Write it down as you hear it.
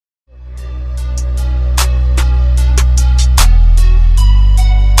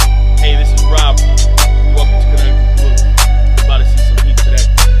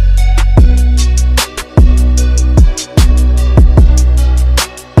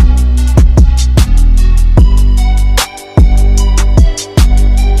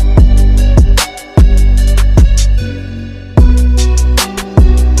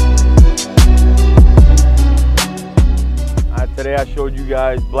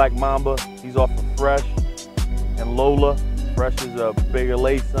guys Black Mamba, he's off of Fresh, and Lola. Fresh is a Bigger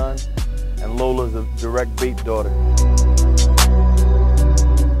Lay son, and Lola is a direct bait daughter.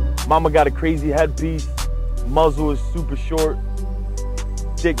 Mama got a crazy headpiece, muzzle is super short,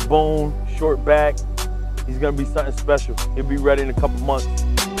 thick bone, short back. He's gonna be something special. He'll be ready in a couple months.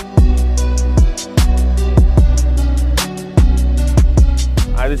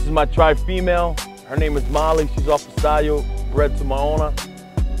 All right, this is my tri-female. Her name is Molly. She's off of Sayo, bred to Maona.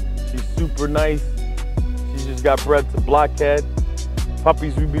 She's super nice. She just got bred to Blockhead.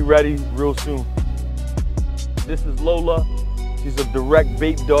 Puppies will be ready real soon. This is Lola. She's a direct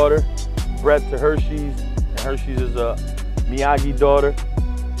bait daughter, bred to Hershey's, and Hershey's is a Miyagi daughter.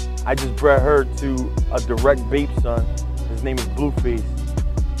 I just bred her to a direct bait son. His name is Blueface.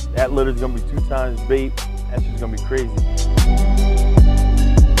 That litter's gonna be 2 times bait. That shit's gonna be crazy.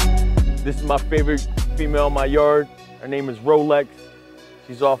 This is my favorite female in my yard. Her name is Rolex.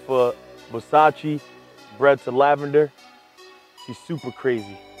 She's off of Versace, bred to Lavender. She's super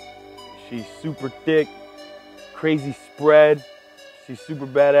crazy. She's super thick, crazy spread. She's super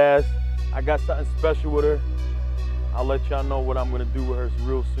badass. I got something special with her. I'll let y'all know what I'm gonna do with her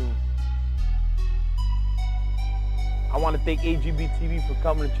real soon. I wanna thank AGBtv for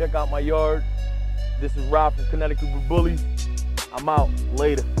coming to check out my yard. This is Rob from Connecticut Blue Bullies. I'm out.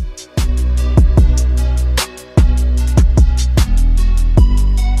 Later.